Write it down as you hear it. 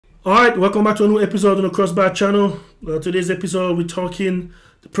Alright, welcome back to a new episode on the Crossbar channel. Today's episode, we're talking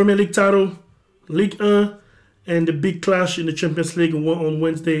the Premier League title, Ligue 1, and the big clash in the Champions League on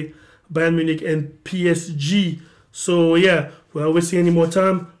Wednesday, Bayern Munich and PSG. So yeah, without wasting any more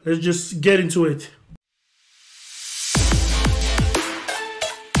time, let's just get into it.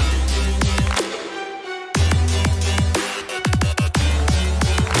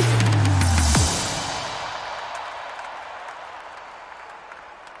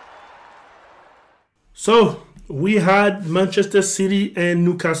 So we had Manchester City and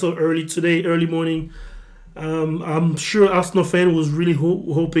Newcastle early morning. I'm sure Arsenal fan was really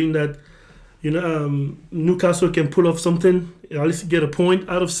hoping that Newcastle can pull off something, at least get a point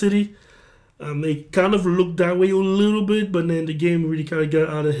out of City. It kind of looked that way a little bit, but then the game really kind of got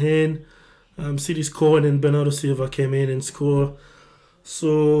out of hand. City scored, and Bernardo Silva came in and scored.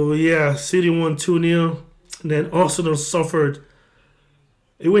 So yeah, City won 2-0, and then Arsenal suffered.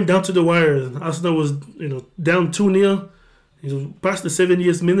 It went down to the wire. Arsenal was, down 2-0. Past the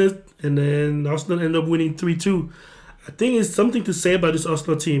 70th minute, and then Arsenal ended up winning 3-2. I think it's something to say about this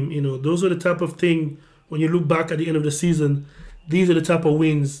Arsenal team. Those are the type of thing, when you look back at the end of the season, these are the type of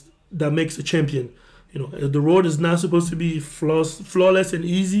wins that makes a champion. The road is not supposed to be flawless and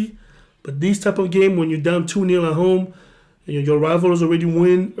easy, but this type of game, when you're down 2-0 at home, your rivals already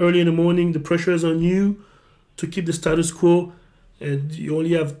win early in the morning, the pressure is on you to keep the status quo. And you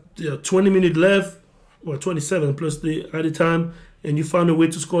only have 20 minutes left, or 27 plus the added time, and you found a way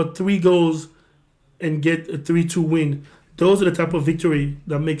to score 3 goals and get a 3-2 win. Those are the type of victory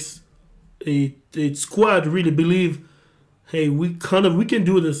that makes a squad really believe, hey, we can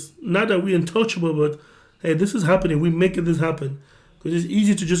do this. Not that we're untouchable, but hey, this is happening. We're making this happen. Because it's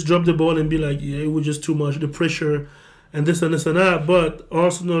easy to just drop the ball and be like, yeah, it was just too much, the pressure, and this and this and that. But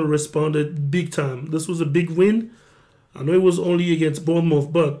Arsenal responded big time. This was a big win. I know it was only against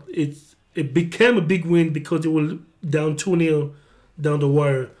Bournemouth, but it became a big win because they were down 2-0 down the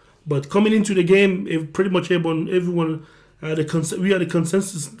wire. But coming into the game, pretty much everyone had we had a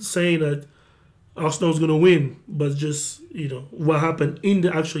consensus saying that Arsenal was going to win. But just what happened in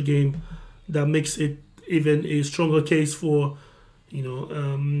the actual game that makes it even a stronger case for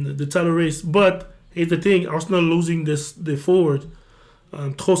the title race. But here's the thing: Arsenal losing the forward.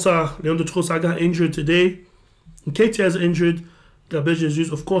 Leandro Trossard got injured today. Keita is injured. Gabriel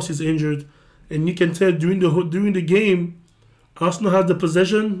Jesus, of course, is injured, and you can tell during the game, Arsenal had the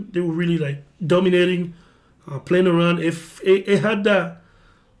possession. They were really dominating, playing around. If it had that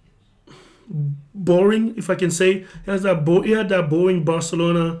boring, if I can say, it had that boring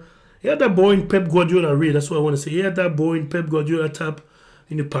Barcelona. It had that boring Pep Guardiola read. That's what I want to say. He had that boring Pep Guardiola tap,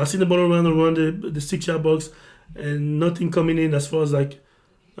 passing the ball around the 6-yard box, and nothing coming in as far as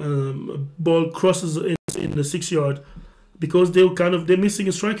ball crosses in the 6-yard, because they're missing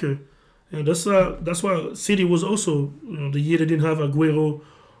a striker, and that's why City was also the year they didn't have Aguero,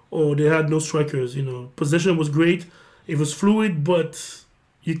 or they had no strikers. Possession was great, it was fluid, but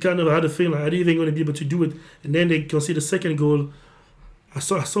you kind of had a feeling are they even going to be able to do it? And then they conceded the second goal. At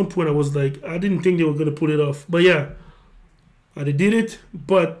some point I was like, I didn't think they were going to pull it off, but yeah, they did it.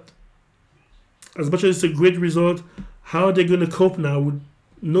 But as much as it's a great result, how are they going to cope now with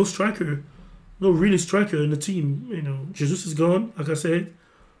no striker? No really striker in the team. Jesus is gone, like I said.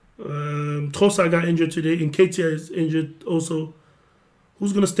 Trossard got injured today, and Keita is injured also.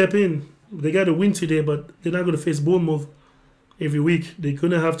 Who's going to step in? They got a win today, but they're not going to face Bournemouth every week. They're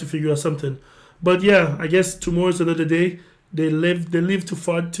going to have to figure out something. But yeah, I guess tomorrow's another day. They live to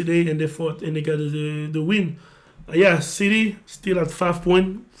fight today, and they fought, and they got the win. Yeah, City still at 5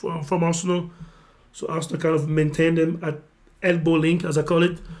 points from Arsenal. So Arsenal kind of maintained them at elbow length, as I call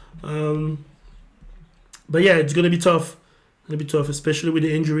it. But yeah, it's gonna be tough. Especially with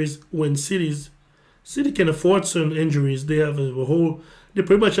the injuries. When City can afford certain injuries, they have they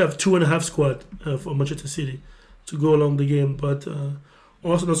pretty much have 2.5 squad for Manchester City to go along the game. But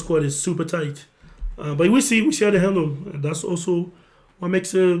Arsenal squad is super tight. But we see how they handle them. And that's also what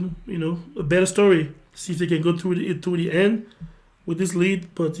makes a better story. See if they can go through the end with this lead.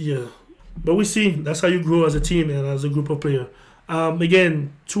 But yeah, but we see that's how you grow as a team and as a group of players.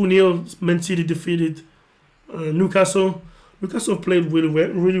 Again, 2-0, Man City defeated Newcastle. Newcastle played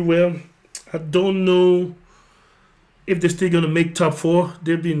really well. I don't know if they're still going to make top 4.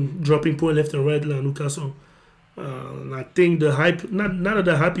 They've been dropping points left and right, Newcastle. I think the hype, not that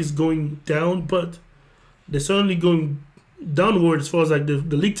the hype is going down, but they're certainly going downward as far as the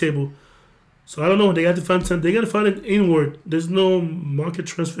league table. So I don't know. They got to find something. They got to find it inward. There's no market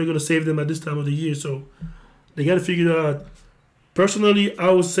transfer going to save them at this time of the year. So they got to figure it out. Personally, I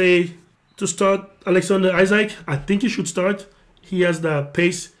would say to start Alexander Isak. I think he should start. He has the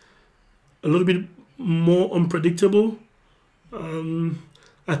pace. a little bit more unpredictable.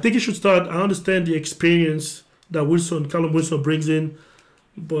 I think he should start. I understand the experience that Callum Wilson brings in,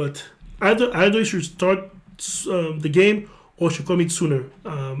 but either he should start the game or should come in sooner.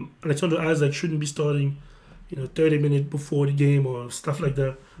 Alexander Isaac shouldn't be starting, 30 minutes before the game or stuff like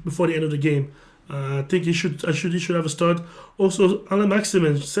that, before the end of the game. I think he should have a start. Also,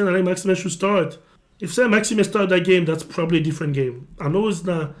 Saint-Maximin should start. If Saint-Maximin start that game, that's probably a different game. I know it's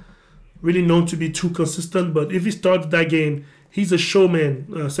not really known to be too consistent, but if he starts that game, he's a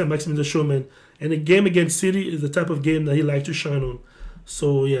showman. Saint-Maximin is a showman. And a game against City is the type of game that he likes to shine on.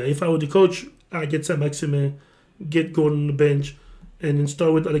 So, yeah, if I were the coach, I'd get Saint-Maximin, get Gordon on the bench, and then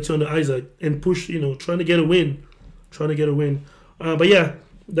start with Alexander Isaac and push, trying to get a win. But, yeah,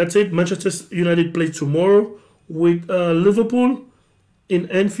 that's it. Manchester United plays tomorrow with Liverpool in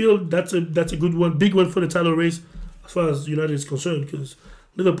Anfield. That's a good one, big one for the title race as far as United is concerned, because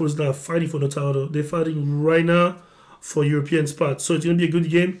Liverpool is not fighting for the title. They're fighting right now for European spots. So it's going to be a good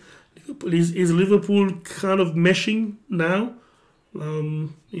game. Is Liverpool kind of meshing now?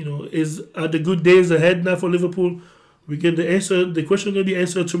 Are the good days ahead now for Liverpool? We get the answer. The question will be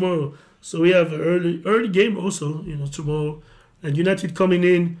answered tomorrow. So we have an early game also, tomorrow. And United coming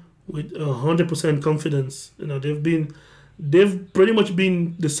in with 100% confidence. They've pretty much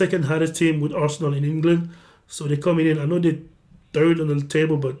been the second hardest team with Arsenal in England. So they're coming in. I know they're third on the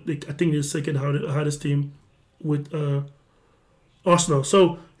table, but I think they're the second hardest team with Arsenal.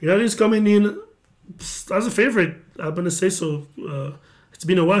 So United is coming in as a favorite. I'm going to say so. It's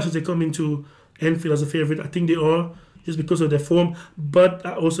been a while since they come into Anfield as a favorite. I think they are, just because of their form. But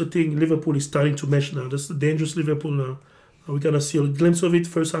I also think Liverpool is starting to mesh now. That's the dangerous Liverpool now. We're going to see a glimpse of it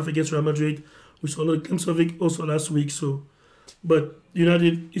first half against Real Madrid. We saw a glimpse of it also last week. But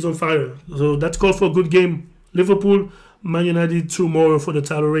United is on fire. So that's called for a good game. Liverpool, Man United tomorrow for the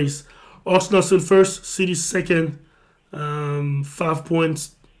title race. Arsenal still first, City second, 5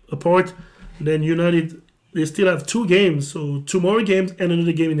 points apart. Then United, they still have 2 games. So 2 more games and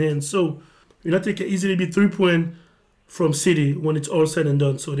another game in hand. So United can easily be 3 points from City when it's all said and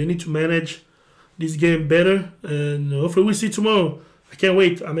done. So they need to manage this game better. And hopefully we'll see tomorrow. I can't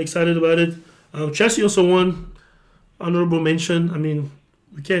wait. I'm excited about it. Chelsea also won. Honorable mention. I mean,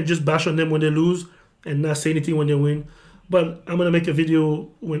 we can't just bash on them when they lose and not say anything when they win. But I'm going to make a video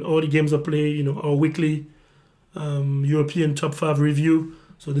when all the games are played, our weekly European top 5 review.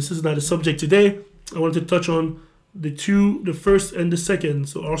 So this is not the subject today. I want to touch on the first and the second.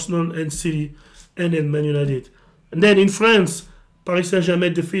 So Arsenal and City, and then Man United. And then in France, Paris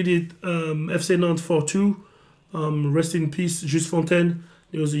Saint-Germain defeated FC Nantes 4-2. Rest in peace, Just Fontaine.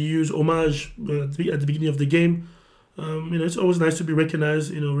 There was a huge homage at the beginning of the game. It's always nice to be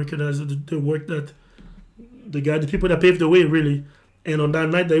recognized, recognize the work that the people that paved the way, really. And on that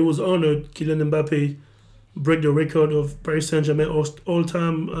night that he was honored, Kylian Mbappe break the record of Paris Saint-Germain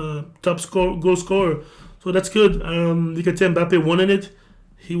all-time top goal scorer. So that's good. You can tell Mbappe wanted it.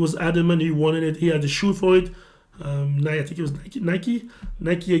 He was adamant he wanted it. He had the shoot for it. I think it was Nike.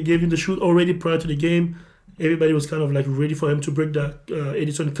 Nike gave him the shoot already prior to the game. Everybody was kind of like ready for him to break that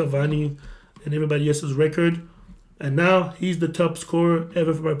Edison Cavani and everybody else's record. And now he's the top scorer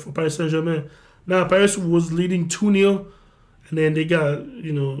ever for Paris Saint-Germain. Now Paris was leading 2-0, and then they got,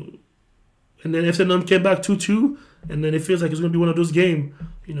 and then FC Nantes came back 2-2, and then it feels like it's going to be one of those games,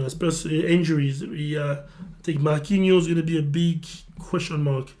 especially injuries. I think Marquinhos is going to be a big question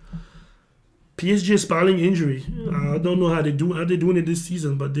mark. PSG is piling injury. I don't know how they're doing it this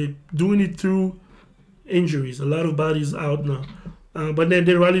season, but they're doing it through injuries. A lot of bodies out now. But then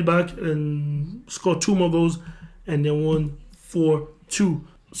they rallied back and scored 2 more goals, and they won 4-2.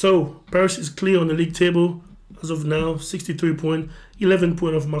 So Paris is clear on the league table as of now, 63 points, 11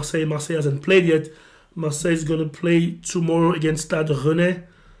 points of Marseille. Marseille hasn't played yet. Marseille is going to play tomorrow against Stade Rennais.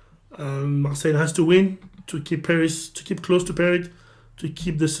 Marseille has to win to keep close to Paris, to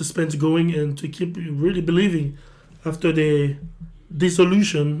keep the suspense going, and to keep really believing after the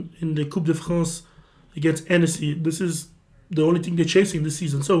dissolution in the Coupe de France against Hennessy. This is the only thing they're chasing this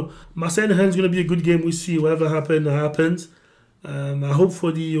season. So Marseille and Rennes is going to be a good game. We see whatever happens. I hope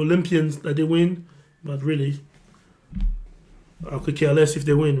for the Olympians that they win, but really, I could care less if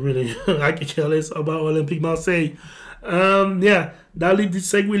they win, really. I could care less about Olympique Marseille. That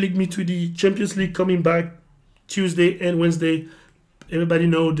segue me to the Champions League coming back Tuesday and Wednesday. Everybody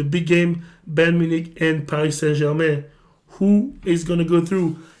know the big game, Bayern Munich and Paris Saint-Germain. Who is going to go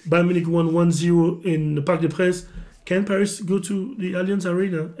through? Bayern Munich won 1-0 in the Parc des Princes. Can Paris go to the Allianz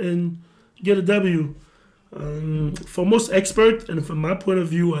Arena and get a W? For most experts, and from my point of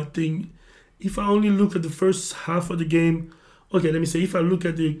view, I think if I only look at the first half of the game, okay, let me say, if I look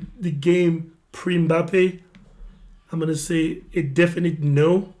at the game pre-Mbappe, I'm going to say a definite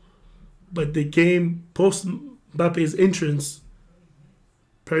no. But the game post-Mbappe's entrance,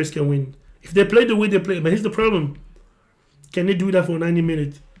 Paris can win. If they play the way they play, but here's the problem. Can they do that for 90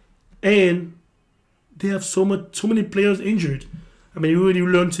 minutes? And they have so many players injured. I mean, we already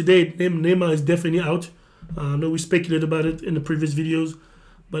learned today, Neymar is definitely out. I know we speculated about it in the previous videos,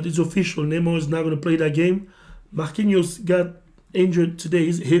 but it's official. Neymar is not going to play that game. Marquinhos got injured today,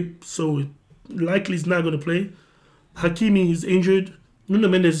 his hip, so likely he's not going to play. Hakimi is injured. Nuno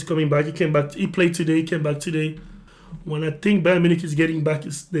Mendes is coming back. He came back. He played today. He came back today. When I think Bayern Munich is getting back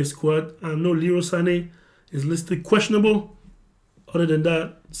their squad, I know Leroy Sané is listed questionable. Other than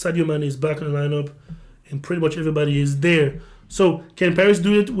that, Sadio Mane is back in the lineup, and pretty much everybody is there. So, can Paris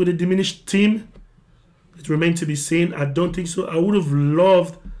do it with a diminished team? It remains to be seen. I don't think so. I would have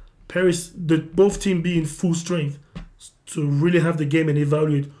loved Paris, both teams be in full strength to really have the game and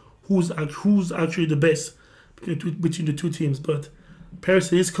evaluate who's actually the best between the two teams. But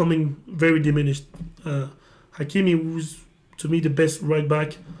Paris is coming very diminished. Hakimi, who's to me the best right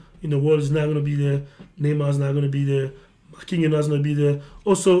back in the world, is not going to be there. Neymar is not going to be there. Marquinhos is not going to be there.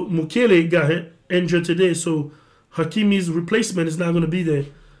 Also, Mukele got injured today, so Hakimi's replacement is not going to be there.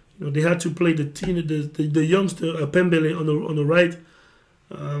 You know, they had to play the youngster Pembele on the right.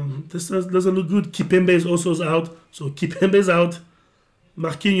 This doesn't look good. Kipembe is also out, so Kipembe is out.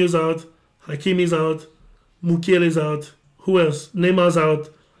 Marquinhos out. Hakimi's out. Mukele is out. Who else? Neymar's out.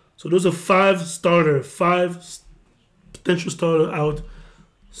 So those are five potential starter out.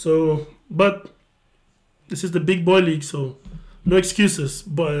 So, but this is the big boy league, so no excuses.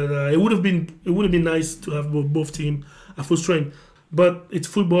 But it would have been nice to have both teams at full strength. But it's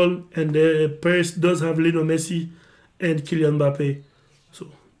football, and Paris does have Lionel Messi and Kylian Mbappe.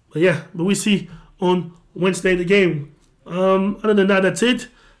 So, but we see on Wednesday the game. Other than that, that's it.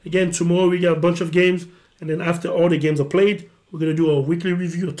 Again, tomorrow we got a bunch of games, and then after all the games are played, we're gonna do a weekly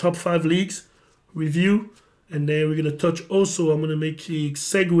review of top 5 leagues review, and then we're gonna touch also. I'm gonna make a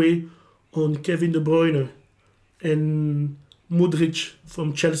segue on Kevin De Bruyne and Modric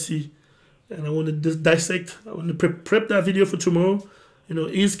from Chelsea, and I want to dissect. I want to prep that video for tomorrow. You know,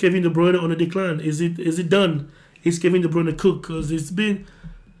 is Kevin De Bruyne on a decline? Is it done? Is Kevin De Bruyne cooked? Because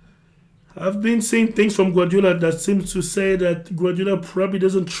I've been seeing things from Guardiola that seems to say that Guardiola probably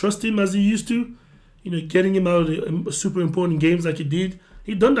doesn't trust him as he used to. You know, getting him out of the super important games like he did.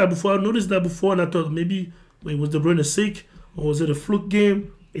 He done that before. I noticed that before, and I thought maybe was De Bruyne sick, or was it a fluke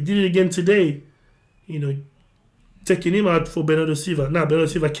game? He did it again today. You know, taking him out for Bernardo Silva. Now Bernardo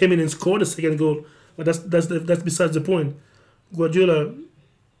Silva came in and scored the second goal, but that's besides the point. Guardiola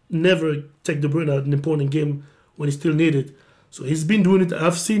never take De Bruyne out in an important game when he still needed. So he's been doing it.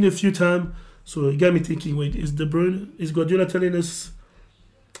 I've seen it a few times. So it got me thinking, wait, is Guardiola telling us,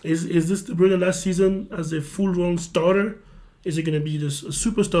 is this De Bruyne last season as a full-blown starter? Is it going to be a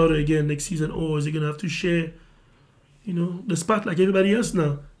super starter again next season, or is he going to have to share, you know, the spot like everybody else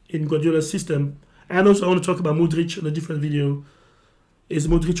now in Guardiola's system? And also I want to talk about Modric in a different video. Is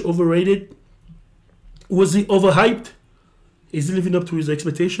Modric overrated? Was he overhyped? Is he living up to his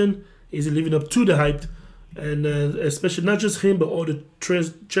expectation? Is he living up to the hype? And especially not just him, but all the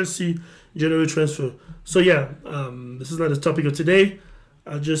Chelsea January transfer. So yeah, this is not the topic of today.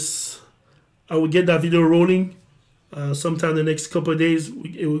 I will get that video rolling sometime in the next couple of days.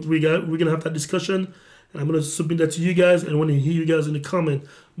 We're gonna have that discussion, and I'm gonna submit that to you guys, and I want to hear you guys in the comment.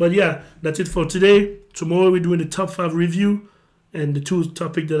 But yeah, that's it for today. Tomorrow we're doing the top 5 review and the 2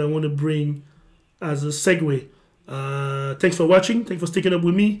 topic that I want to bring as a segue. Thanks for watching. Thanks for sticking up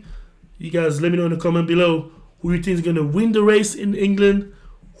with me. You guys, let me know in the comment below who you think is gonna win the race in England,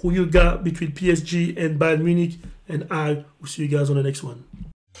 who you got between PSG and Bayern Munich, and I will see you guys on the next one.